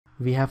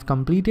We have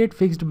completed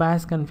fixed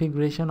bias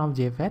configuration of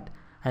JFET,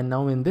 and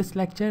now in this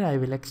lecture I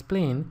will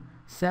explain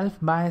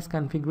self-bias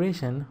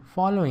configuration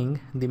following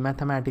the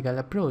mathematical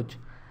approach.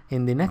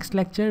 In the next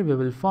lecture we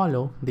will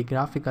follow the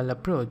graphical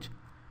approach.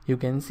 You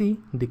can see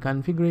the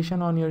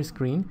configuration on your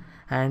screen,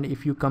 and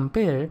if you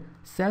compare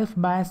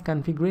self-bias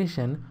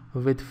configuration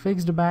with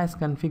fixed bias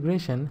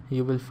configuration,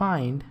 you will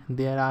find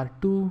there are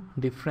two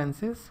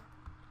differences.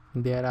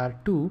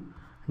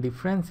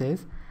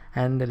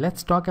 And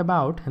let's talk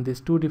about these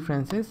two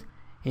differences.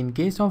 In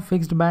case of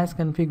fixed bias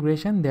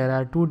configuration, there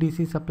are two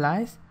DC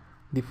supplies.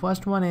 The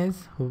first one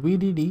is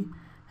VDD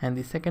and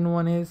the second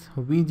one is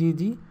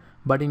VGG.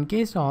 But in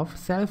case of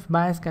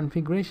self-bias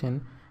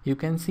configuration, you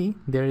can see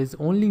there is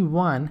only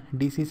one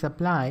DC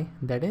supply,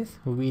 that is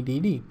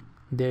VDD.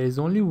 There is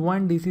only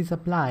one DC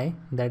supply,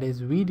 that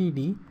is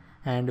VDD,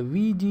 and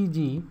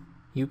VGG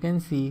you can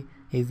see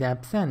is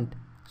absent.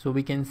 So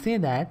we can say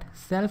that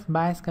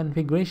self-bias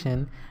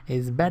configuration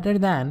is better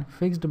than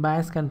fixed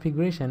bias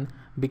configuration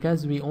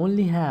because we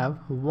only have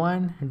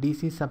one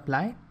DC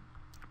supply.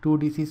 Two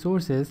DC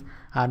sources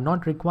are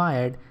not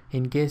required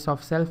in case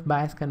of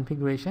self-bias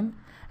configuration.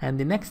 And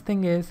the next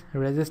thing is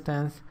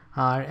resistance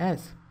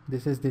RS.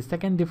 This is the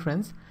second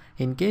difference.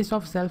 In case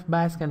of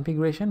self-bias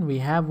configuration, we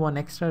have one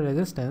extra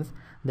resistance,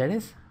 that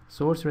is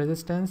source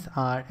resistance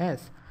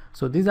RS.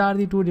 So these are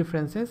the two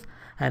differences,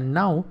 and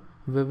now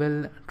we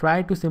will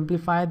try to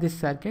simplify this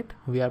circuit.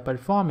 We are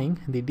performing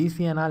the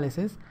DC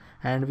analysis,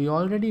 and we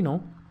already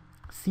know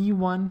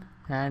C1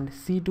 and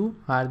C2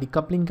 are the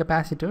coupling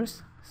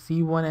capacitors.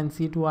 C1 and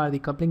C2 are the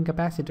coupling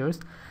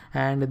capacitors,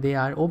 and they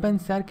are open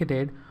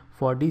circuited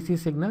for DC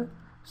signal.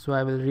 So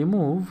I will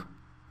remove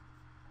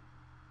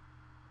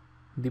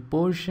the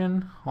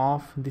portion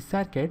of the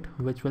circuit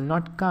which will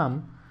not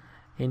come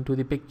into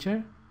the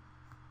picture.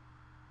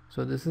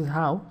 So this is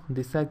how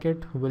the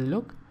circuit will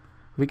look.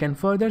 We can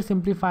further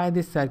simplify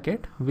this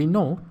circuit. We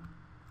know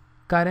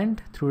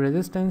current through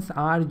resistance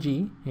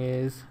RG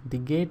is the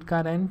gate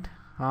current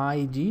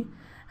IG,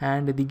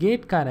 and the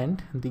gate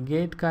current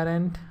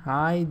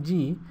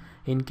IG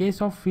in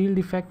case of field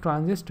effect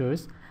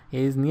transistors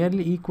is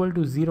nearly equal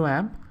to 0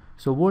 amp.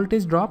 So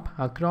voltage drop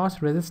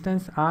across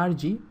resistance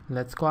RG,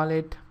 let's call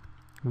it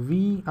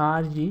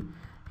VRG,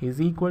 is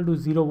equal to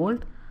 0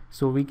 volt.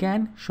 So we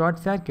can short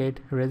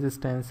circuit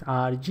resistance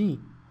RG.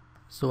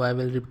 So I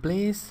will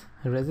replace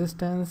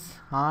resistance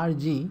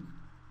RG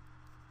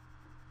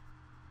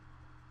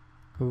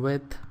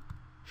with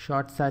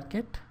short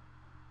circuit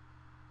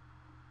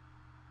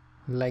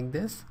like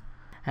this.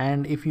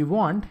 And if you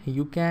want,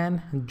 you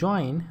can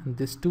join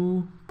these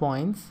 2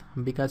 points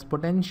because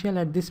potential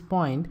at this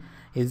point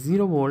is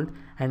 0 volt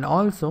and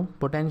also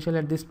potential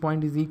at this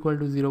point is equal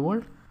to 0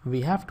 volt.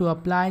 We have to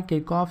apply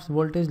Kirchhoff's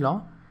voltage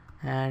law,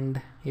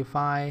 and if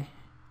I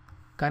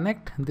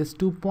connect these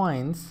 2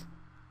 points,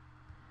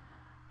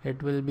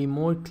 it will be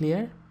more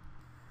clear.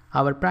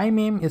 Our prime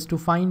aim is to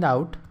find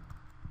out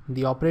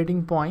the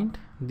operating point,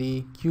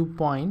 the Q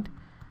point.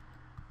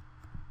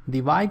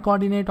 The Y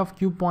coordinate of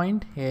Q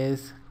point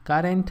is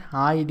current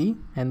ID,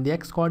 and the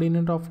X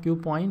coordinate of Q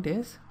point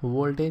is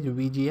voltage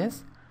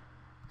VGS.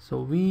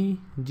 So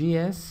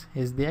VGS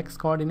is the X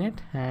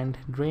coordinate and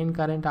drain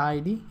current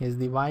ID is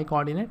the Y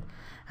coordinate,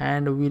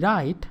 and we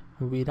write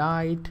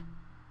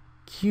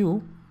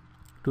Q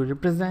to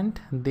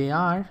represent they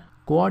are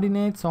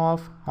coordinates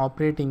of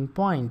operating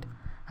point.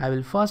 I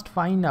will first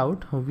find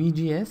out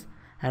VGS,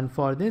 and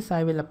for this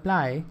I will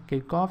apply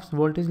Kirchhoff's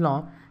voltage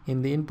law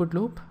in the input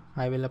loop.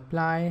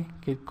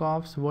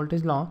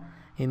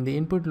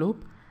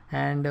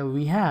 And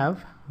we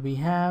have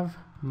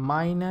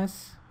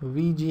minus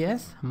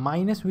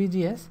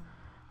VGS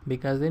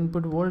because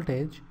input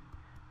voltage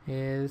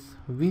is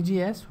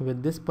VGS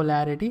with this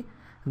polarity.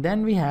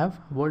 Then we have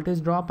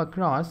voltage drop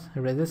across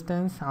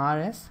resistance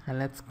RS, and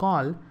let's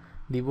call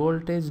the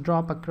voltage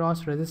drop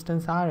across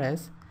resistance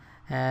RS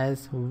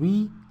as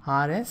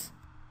VRS.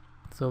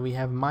 So we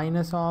have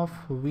minus of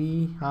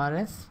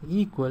VRS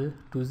equal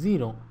to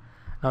 0.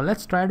 Now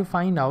let's try to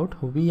find out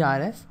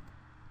VRS.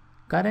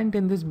 Current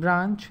in this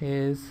branch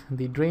is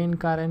the drain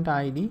current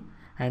ID,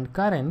 and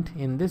current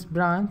in this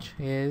branch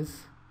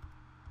is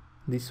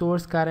the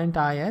source current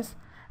IS,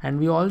 and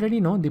we already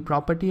know the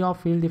property of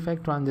field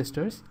effect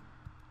transistors.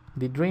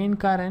 The drain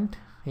current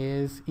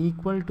is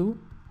equal to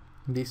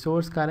the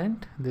source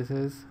current. This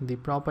is the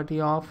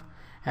property of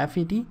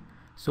FET.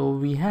 So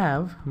we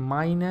have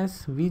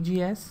minus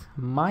VGS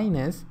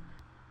minus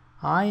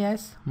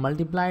IS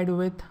multiplied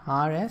with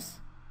RS,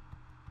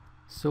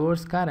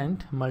 source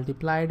current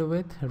multiplied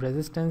with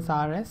resistance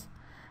RS,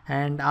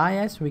 and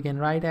IS we can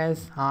write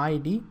as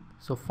ID.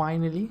 So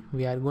finally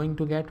we are going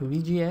to get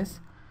VGS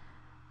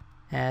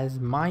as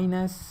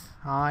minus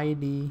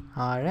ID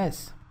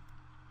RS.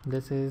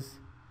 This is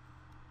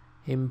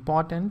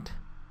important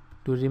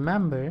to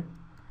remember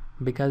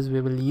because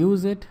we will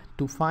use it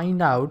to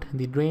find out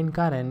the drain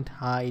current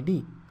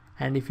ID.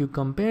 And if you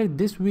compare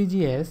this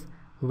VGS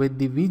with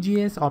the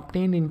VGS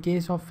obtained in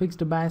case of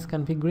fixed bias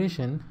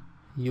configuration,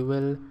 you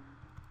will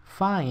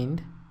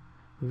find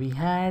we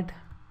had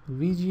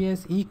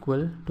VGS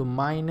equal to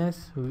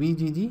minus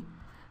VGG.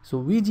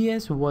 So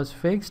VGS was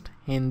fixed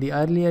in the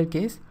earlier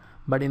case,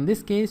 but in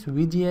this case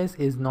VGS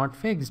is not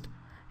fixed.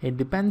 It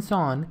depends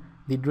on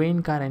the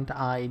drain current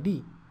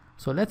ID.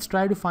 So let's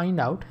try to find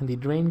out the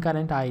drain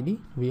current ID.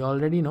 We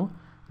already know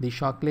the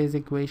Shockley's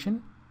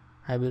equation.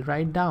 I will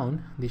write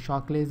down the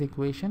Shockley's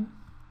equation.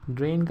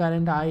 Drain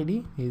current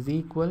ID is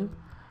equal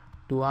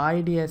to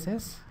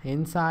IDSS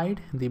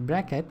inside the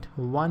bracket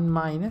 1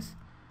 minus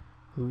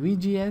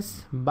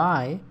VGS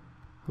by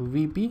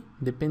VP,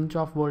 the pinch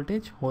off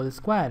voltage, whole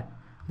square.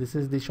 This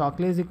is the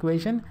Shockley's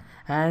equation,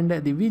 and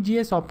the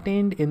VGS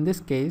obtained in this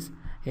case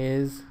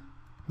is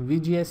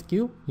VGS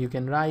Q. You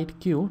can write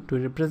Q to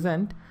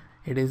represent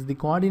it is the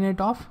coordinate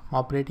of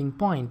operating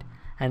point,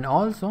 and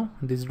also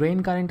this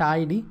drain current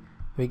ID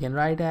we can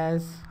write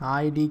as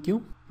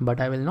IDQ,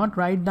 but I will not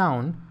write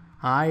down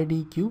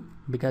IDQ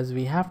because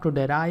we have to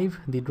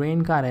derive the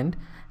drain current,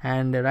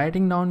 and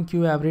writing down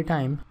Q every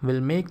time will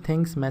make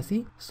things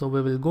messy. So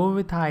we will go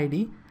with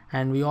ID,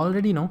 and we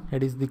already know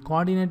it is the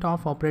coordinate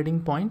of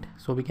operating point,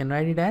 so we can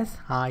write it as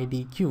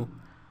IDQ.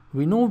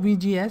 We know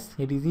VGS,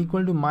 it is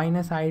equal to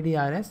minus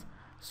IDRS,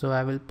 so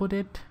I will put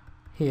it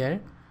here,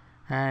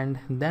 and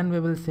then we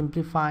will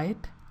simplify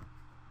it.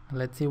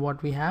 Let's see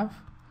what we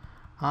have.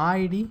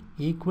 ID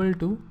equal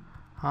to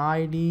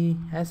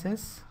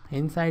IDSS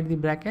inside the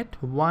bracket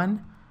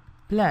 1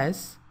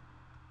 plus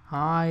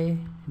IDRS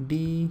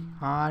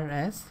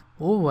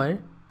over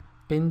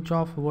pinch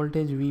off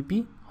voltage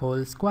VP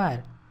whole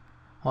square.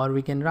 Or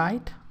we can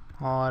write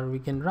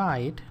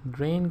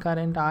drain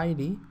current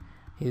ID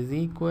is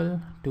equal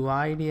to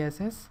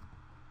IDSS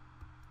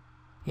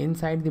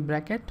inside the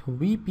bracket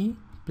VP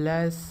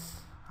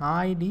plus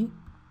IDRS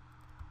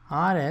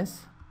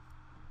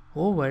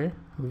over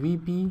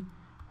VP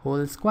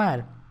whole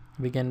square.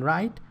 We can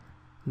write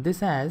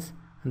this as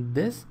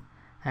this,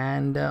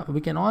 and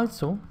we can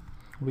also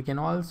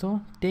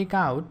take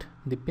out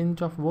the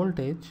pinch of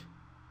voltage,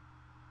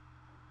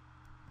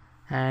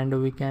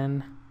 and we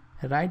can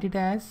write it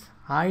as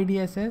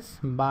IDSS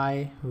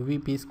by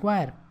VP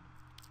square.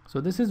 So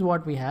this is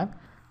what we have.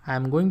 I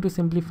am going to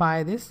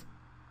simplify this.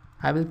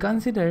 I will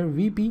consider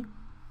VP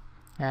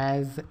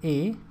as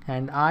A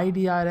and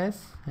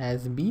IDRS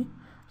as B.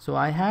 So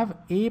I have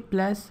A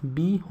plus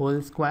B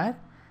whole square,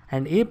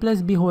 and A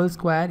plus B whole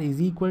square is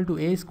equal to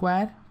A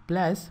square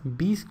plus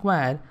B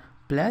square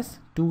plus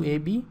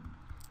 2AB.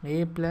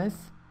 A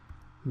plus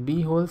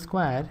B whole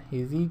square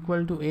is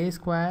equal to A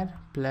square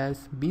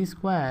plus B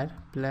square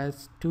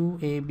plus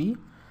 2AB.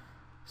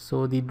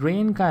 So the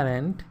drain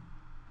current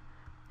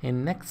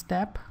in next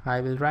step I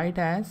will write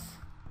as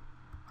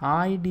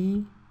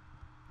IDSS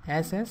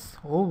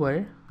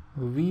over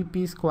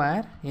VP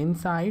square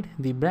inside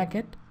the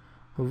bracket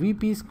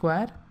VP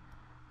square,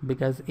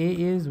 because A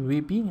is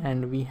VP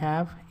and we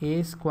have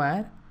A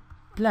square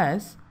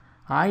plus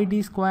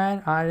ID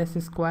square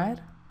RS square,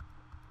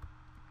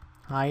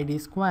 ID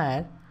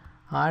square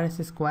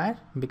RS square,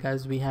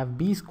 because we have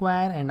B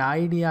square and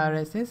ID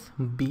RS is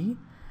B,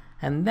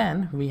 and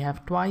then we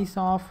have twice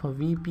of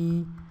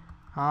VP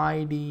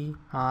ID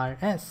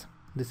RS.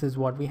 This is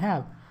what we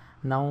have.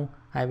 Now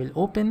I will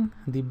open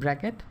the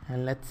bracket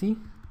and let's see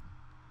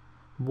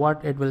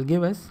what it will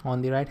give us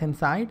on the right hand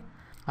side.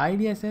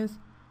 IDSS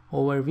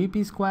over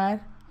VP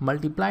square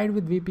multiplied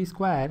with VP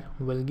square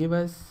will give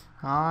us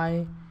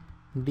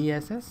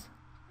IDSS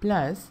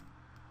plus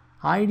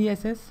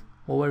IDSS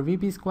over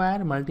VP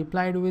square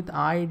multiplied with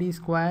ID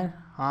square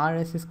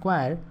RS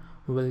square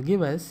will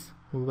give us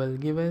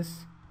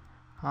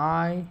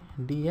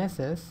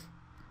IDSS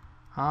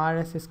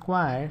RS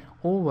square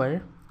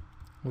over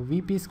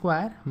VP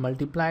square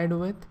multiplied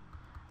with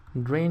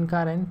drain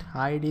current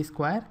ID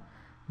square.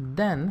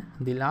 Then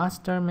the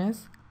last term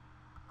is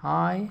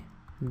IDSS.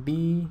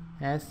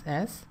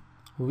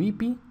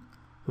 VP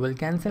will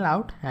cancel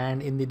out,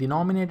 and in the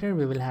denominator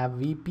we will have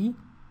VP.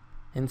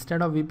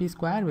 Instead of VP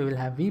square we will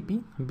have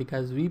VP,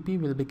 because VP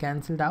will be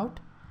cancelled out.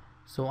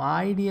 So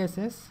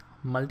IDSS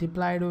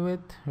multiplied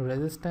with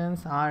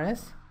resistance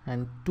RS,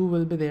 and 2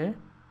 will be there,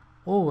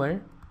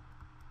 over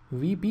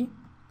VP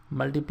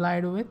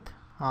multiplied with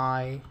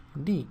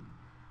ID,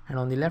 and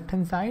on the left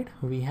hand side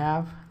we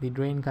have the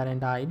drain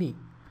current ID.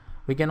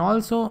 We can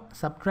also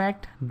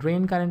subtract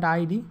drain current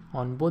ID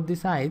on both the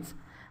sides,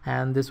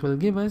 and this will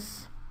give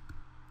us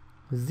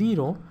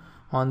 0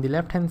 on the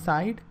left hand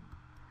side,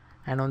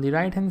 and on the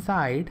right hand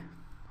side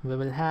we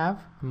will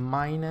have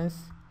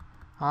minus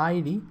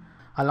ID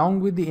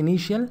along with the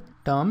initial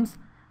terms,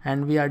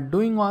 and we are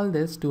doing all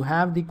this to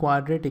have the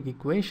quadratic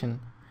equation.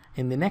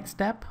 In the next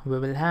step we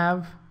will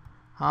have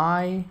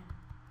ID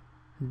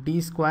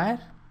square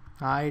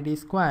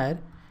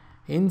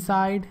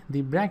inside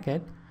the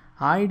bracket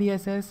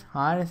IDSS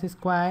RS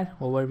square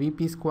over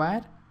VP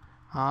square,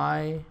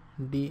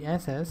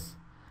 IDSS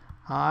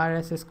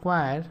RS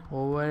square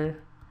over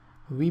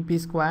VP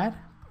square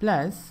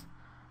plus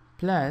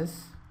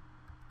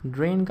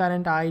drain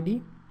current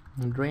ID.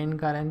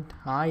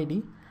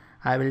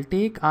 I will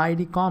take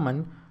ID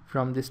common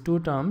from these two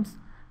terms,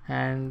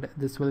 and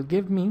this will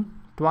give me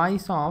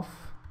twice of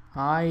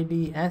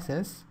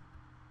IDSS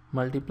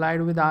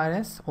multiplied with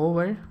RS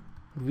over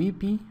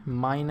VP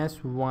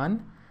minus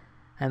 1,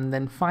 and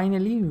then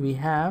finally we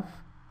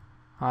have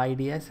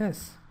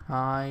IDSS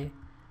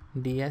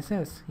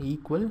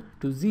equal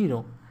to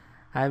 0.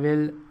 I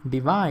will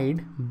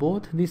divide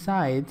both the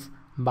sides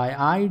by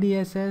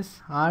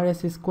IDSS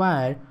RS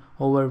square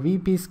over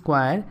VP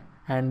square,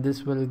 and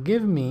this will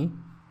give me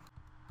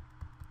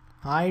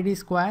ID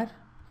square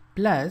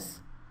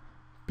plus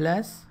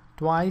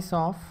twice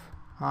of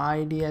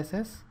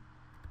IDSS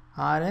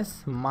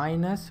RS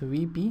minus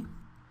VP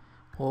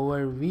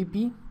over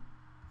VP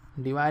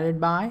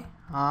divided by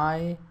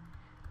IDSS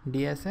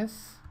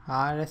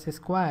RS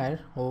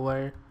square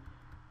over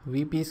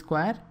VP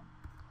square,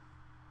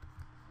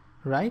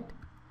 right,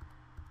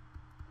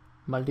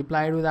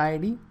 multiplied with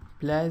ID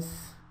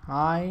plus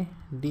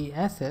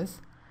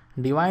IDSS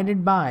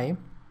divided by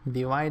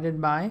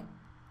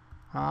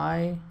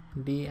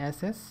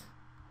IDSS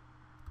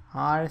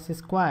RS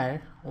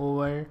square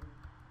over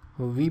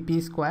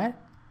VP square.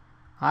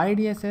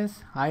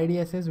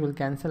 IDSS will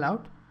cancel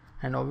out,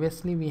 and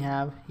obviously we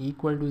have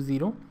equal to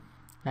 0,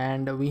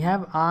 and we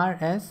have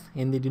RS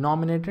in the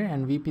denominator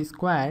and VP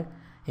square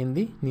in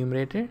the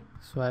numerator.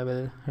 So I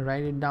will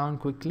write it down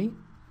quickly.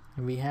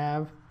 We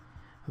have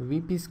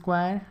VP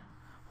square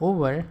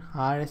over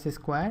RS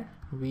square,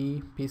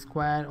 VP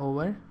square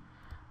over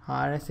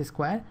RS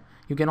square.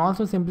 You can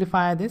also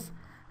simplify this,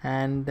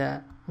 and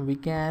we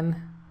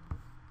can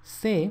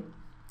say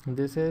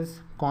this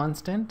is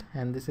constant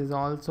and this is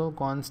also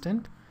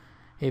constant.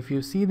 If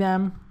you see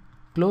them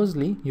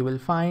closely, you will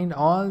find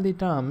all the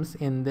terms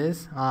in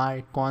this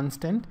are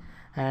constant,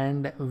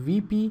 and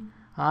VP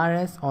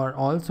RS are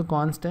also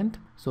constant.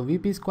 So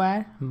VP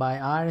square by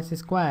RS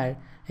square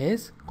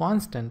is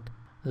constant.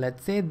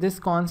 Let's say this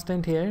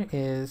constant here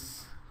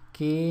is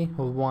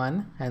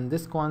K1 and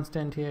this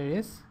constant here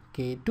is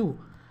K2.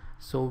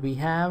 So we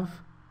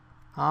have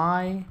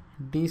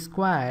ID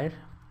square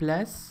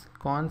plus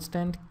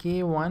constant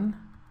K1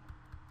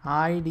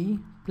 ID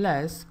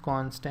plus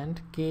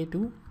constant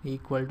K2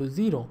 equal to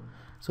 0.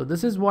 So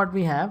this is what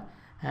we have,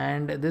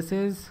 and this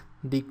is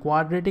the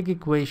quadratic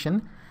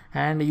equation,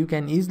 and you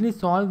can easily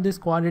solve this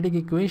quadratic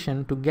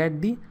equation to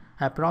get the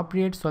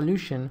appropriate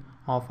solution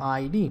of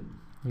ID.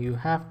 You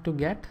have to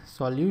get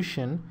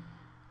solution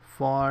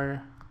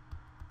for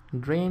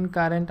drain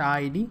current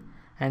ID,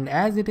 and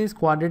as it is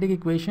quadratic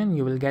equation,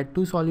 you will get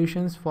two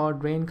solutions for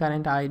drain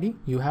current ID.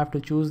 You have to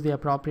choose the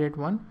appropriate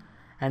one,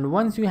 and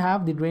once you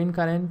have the drain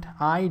current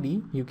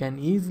ID, you can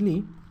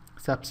easily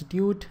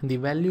substitute the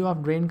value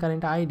of drain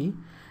current ID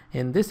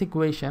in this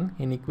equation,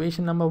 in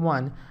equation number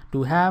 1,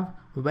 to have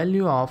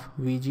value of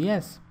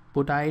VGS.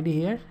 Put ID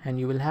here and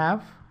you will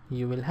have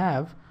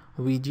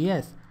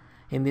VGS.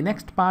 In the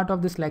next part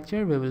of this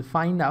lecture, we will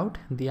find out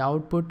the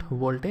output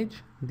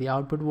voltage. The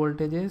output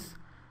voltage is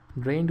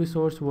drain to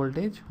source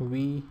voltage,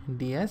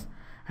 VDS,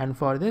 and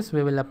for this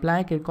we will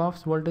apply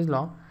Kirchhoff's voltage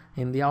law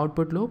in the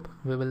output loop.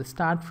 We will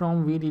start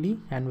from VDD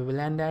and we will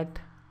end at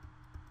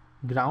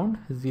ground,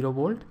 0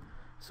 volt.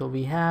 So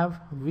we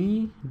have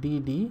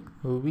VDD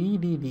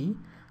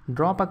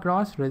drop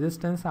across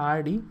resistance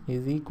RD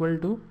is equal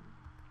to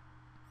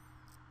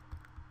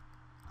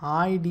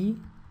ID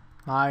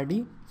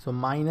RD, so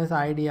minus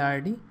ID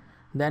RD.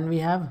 Then we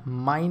have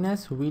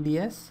minus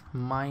VDS.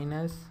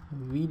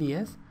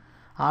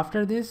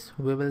 After this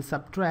we will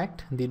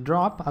subtract the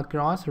drop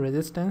across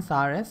resistance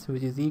RS,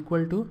 which is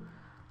equal to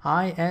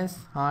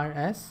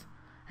ISRS,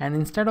 and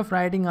instead of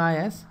writing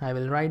IS, I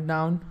will write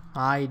down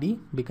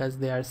ID because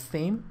they are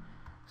same.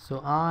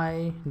 So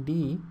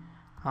ID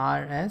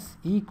RS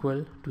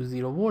equal to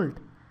 0 volt.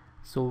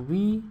 So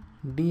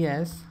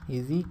VDS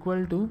is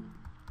equal to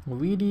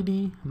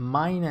VDD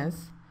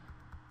minus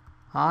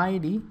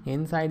ID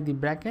inside the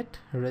bracket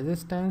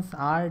resistance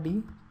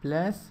RD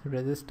plus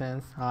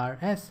resistance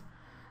RS.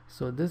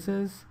 So this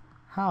is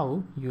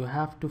how you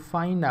have to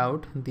find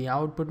out the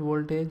output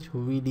voltage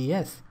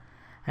VDS,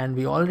 and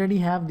we already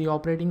have the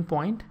operating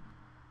point.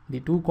 The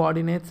two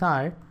coordinates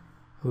are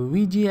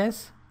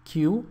VGS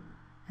Q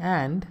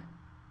and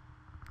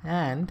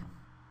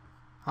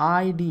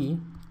ID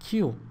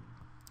Q.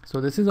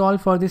 So this is all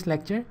for this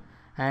lecture,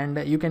 and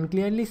you can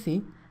clearly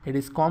see it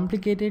is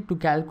complicated to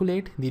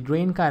calculate the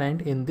drain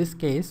current in this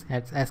case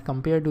as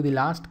compared to the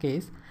last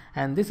case,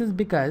 and this is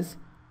because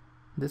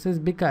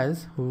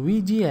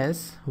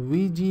VGS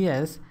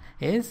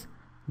is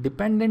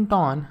dependent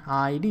on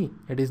ID.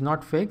 It is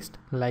not fixed,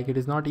 like it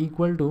is not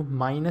equal to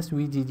minus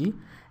VGG,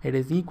 it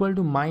is equal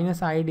to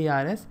minus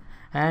IDRS,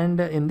 and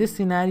in this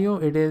scenario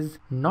it is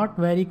not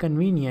very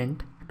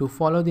convenient to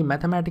follow the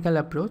mathematical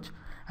approach.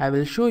 I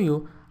will show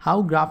you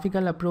how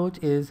graphical approach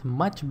is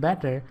much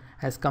better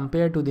as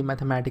compared to the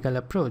mathematical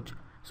approach.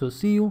 So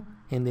see you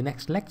in the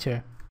next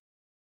lecture.